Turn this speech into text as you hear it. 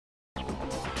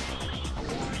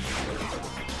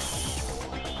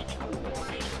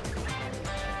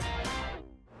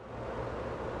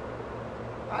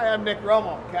Hi, I'm Nick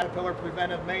Rummel, Caterpillar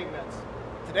Preventive Maintenance.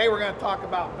 Today we're going to talk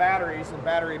about batteries and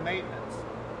battery maintenance.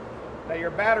 Now,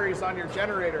 your batteries on your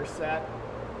generator set,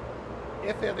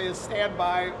 if it is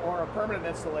standby or a permanent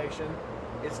installation,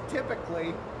 is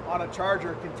typically on a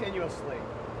charger continuously.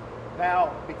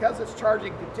 Now, because it's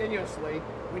charging continuously,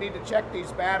 we need to check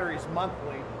these batteries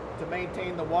monthly to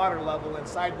maintain the water level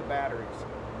inside the batteries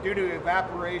due to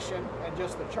evaporation and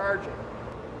just the charging.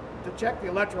 To check the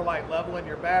electrolyte level in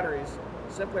your batteries,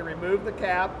 simply remove the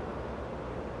cap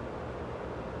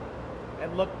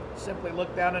and simply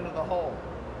look down into the hole.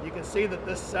 You can see that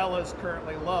this cell is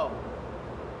currently low.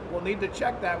 We'll need to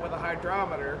check that with a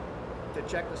hydrometer to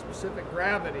check the specific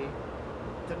gravity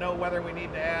to know whether we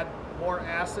need to add more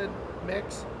acid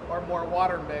mix or more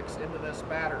water mix into this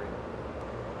battery.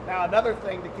 Now, another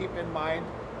thing to keep in mind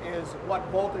is what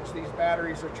voltage these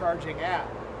batteries are charging at.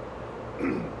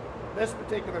 This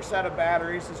particular set of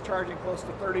batteries is charging close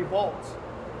to 30 volts.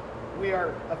 We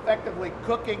are effectively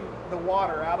cooking the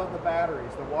water out of the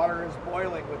batteries. The water is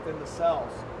boiling within the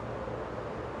cells.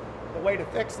 The way to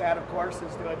fix that, of course,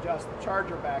 is to adjust the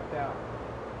charger back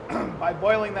down. By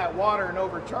boiling that water and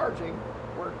overcharging,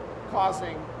 we're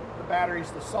causing the batteries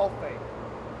to sulfate.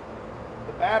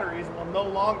 The batteries will no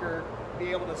longer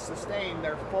be able to sustain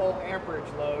their full amperage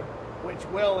load, which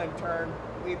will in turn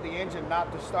lead the engine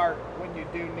not to start when you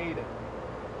do need it.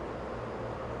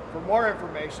 For more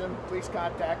information, please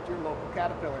contact your local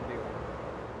Caterpillar dealer.